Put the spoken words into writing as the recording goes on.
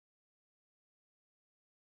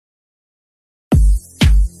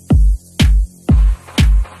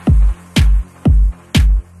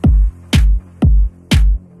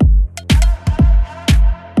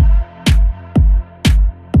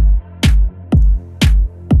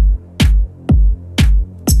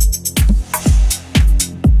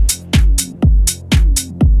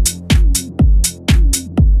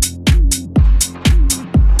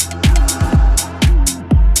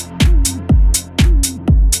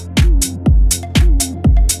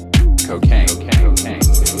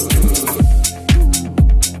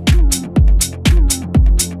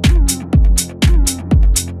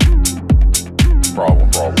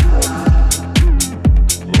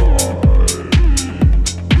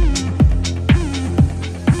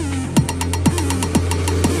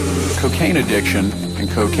Cocaine addiction and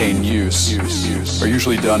cocaine use are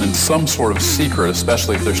usually done in some sort of secret,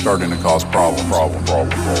 especially if they're starting to cause problems.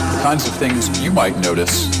 The kinds of things you might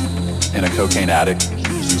notice in a cocaine addict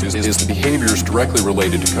is the behaviors directly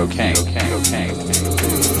related to cocaine.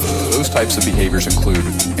 Those types of behaviors include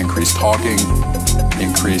increased talking,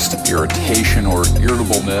 increased irritation or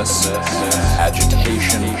irritableness,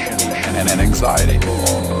 agitation, and anxiety.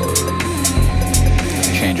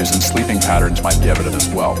 Changes in sleeping patterns might be evident as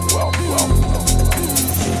well.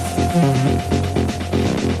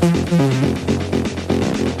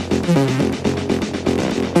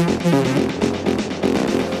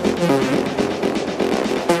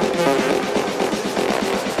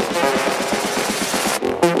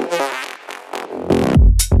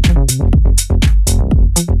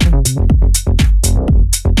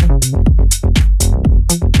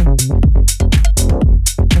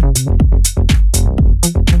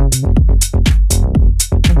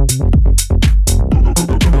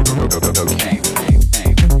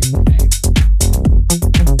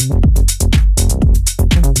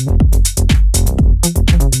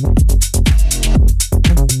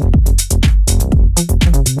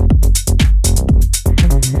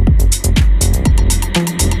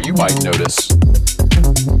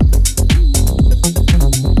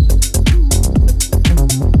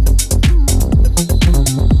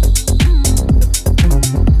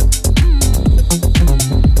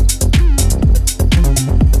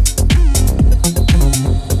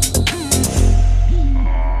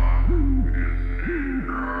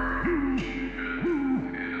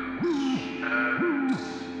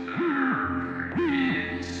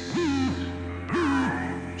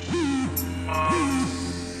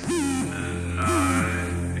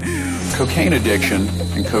 Cocaine addiction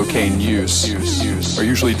and cocaine use are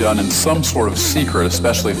usually done in some sort of secret,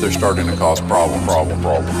 especially if they're starting to cause problems.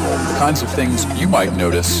 The kinds of things you might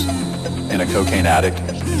notice in a cocaine addict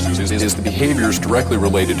is the behaviors directly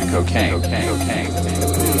related to cocaine.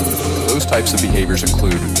 Those types of behaviors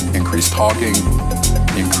include increased talking,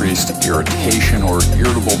 increased irritation or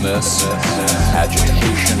irritableness,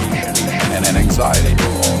 agitation, and anxiety.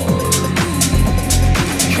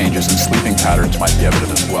 Changes in sleeping patterns might be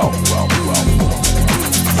evident as well.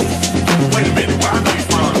 Wait a minute, where I know you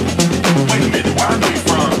from? Wait a minute, where I know you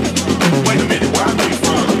from? Wait a minute, where I know you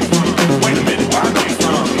from? Wait a minute, where I know you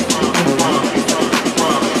from?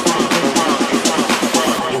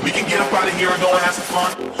 Well, we can get up out of here and go and have some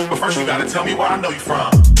fun, but first you gotta tell me where I know you from.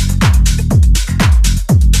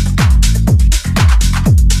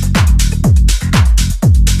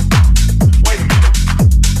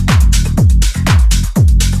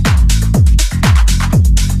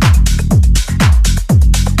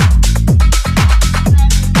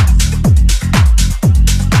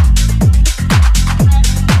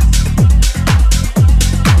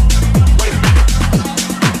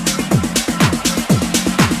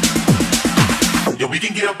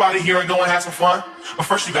 Out of here and go and have some fun, but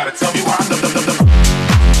first you gotta tell me why I know.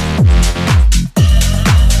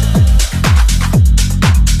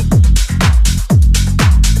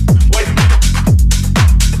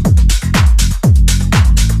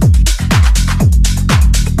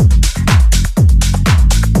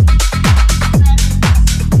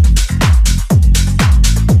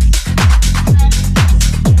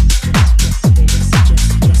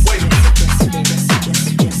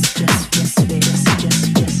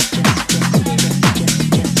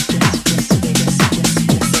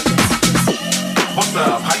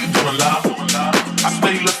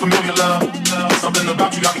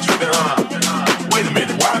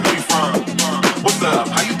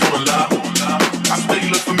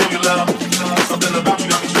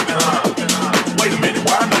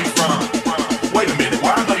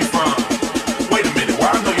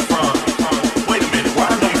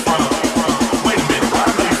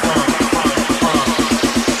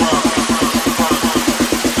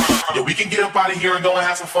 Here and go and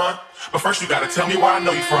have some fun, but first you gotta tell me where I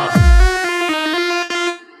know you from.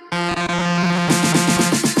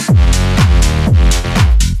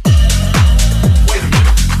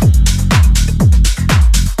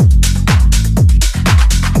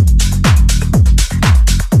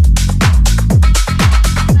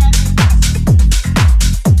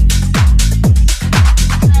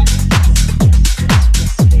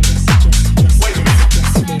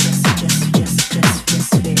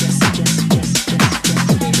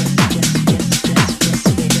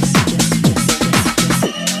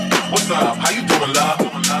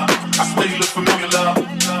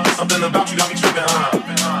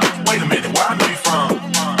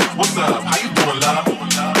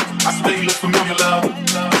 familiar, love.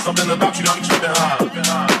 Something about you don't expect it, huh?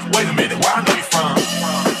 Wait a minute, where I know you from?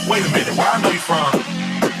 Wait a minute, where I know you from?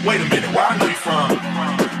 Wait a minute, where I know you from?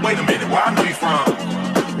 Wait a minute, where I know you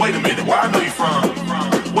from? Wait a minute, where I know you from?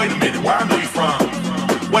 Wait a minute, where I know you from?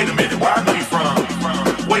 Wait a minute, where I know you from?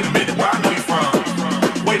 Wait a minute, where I know you from?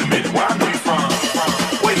 Wait a minute, where I know you from?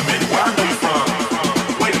 Wait a minute, where I know you from?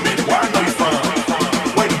 Wait a minute, where I know you from?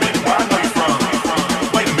 Wait a minute, where I know you from?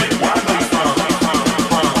 Wait a minute, where I know you from?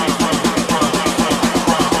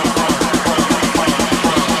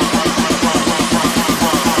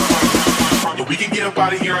 Yeah, we can get up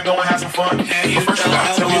out of here and go and have some fun. But first, you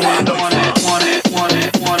gotta tell me where I know you from.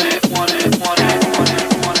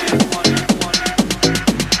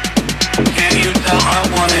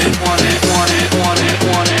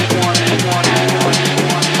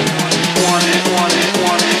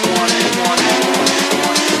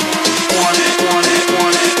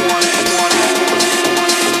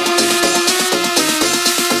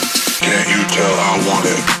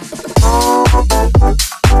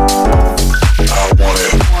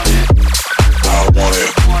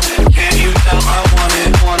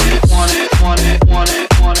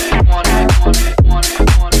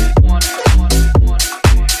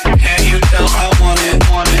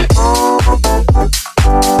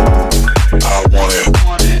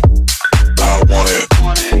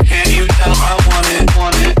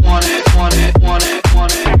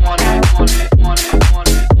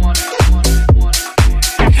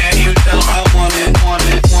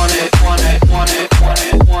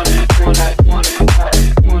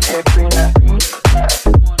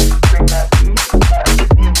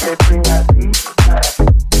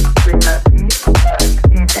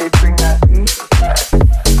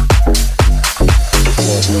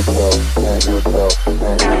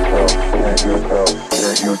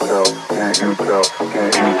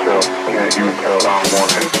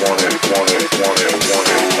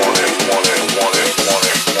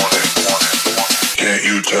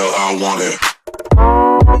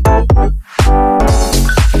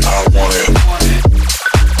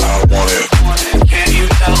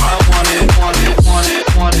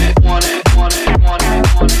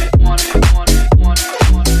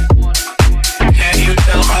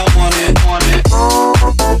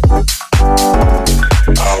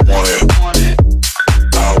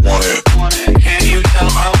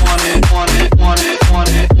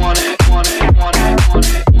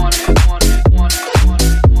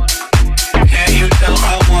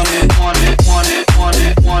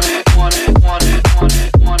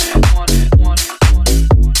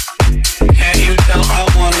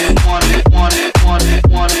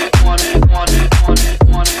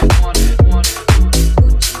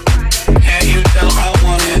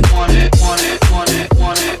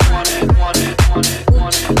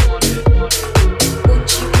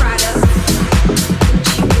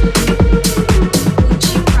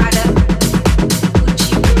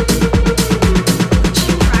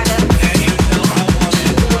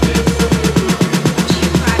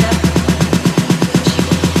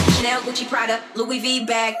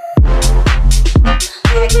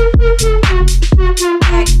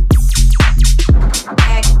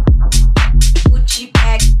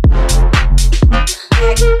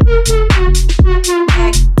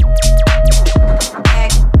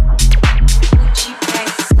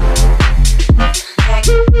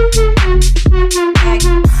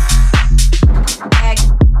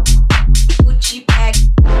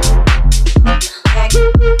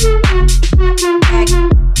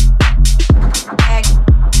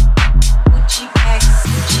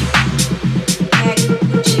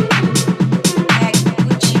 Gucci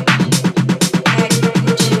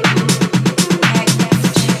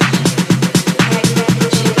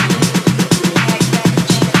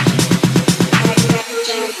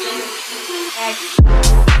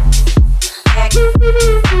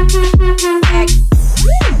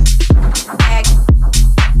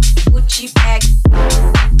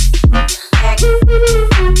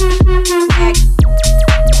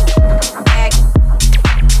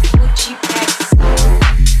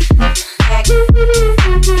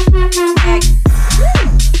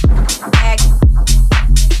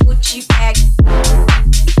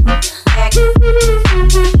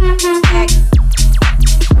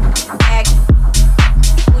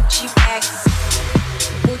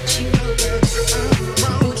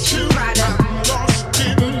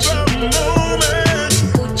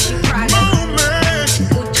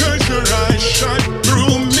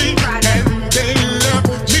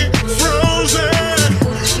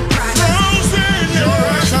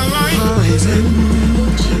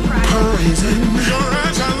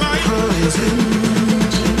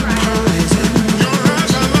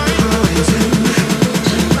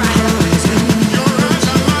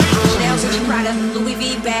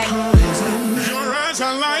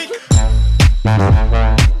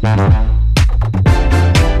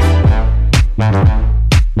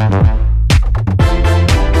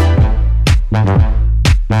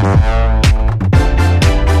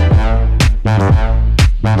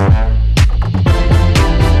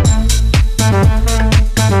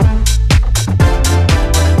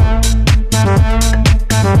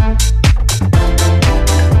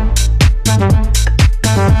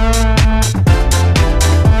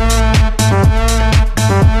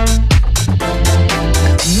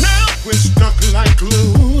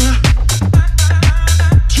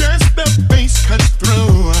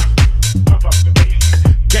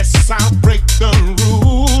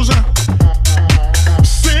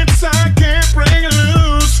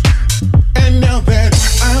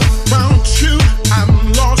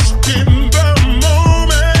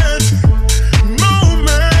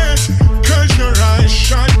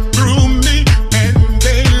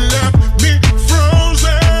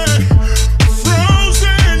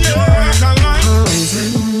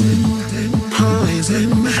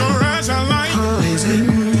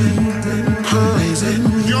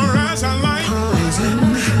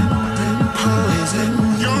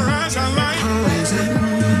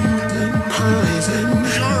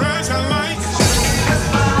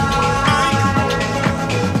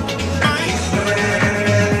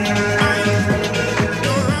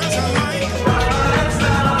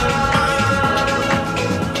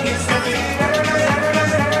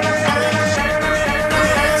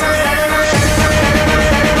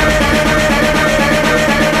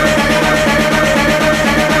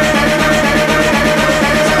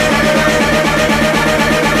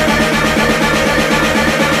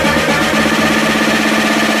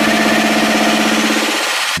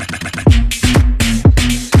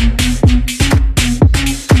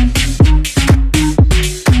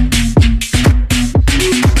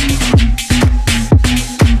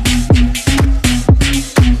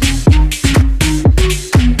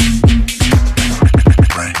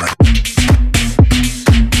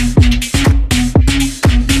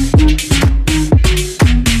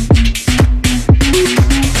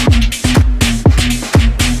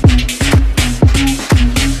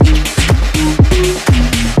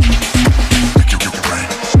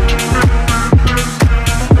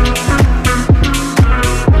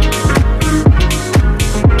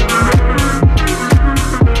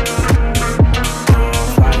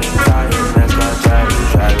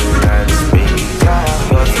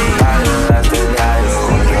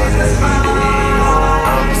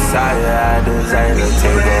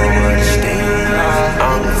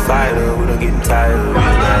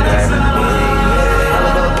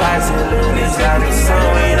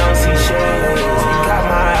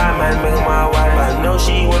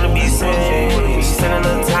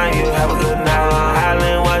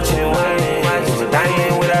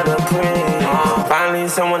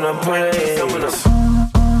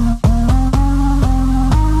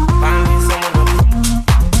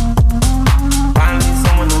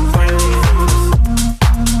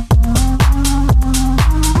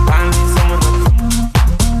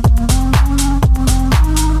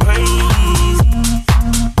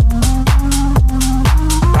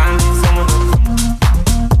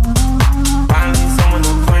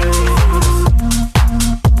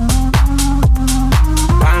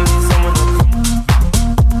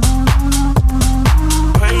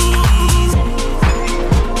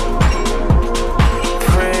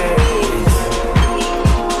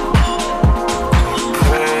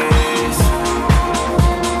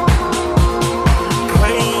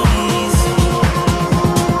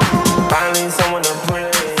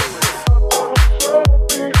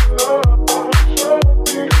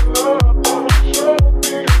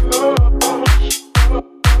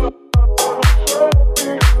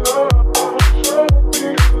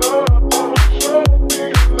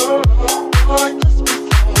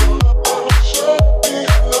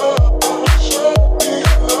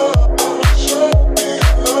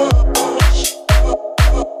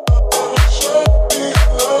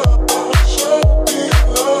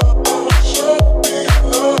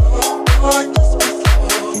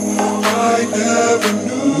never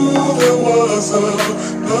knew there was a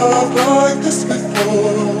love like this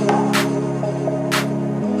before.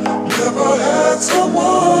 Never had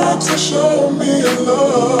someone to show me a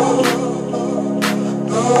love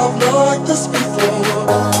like this before.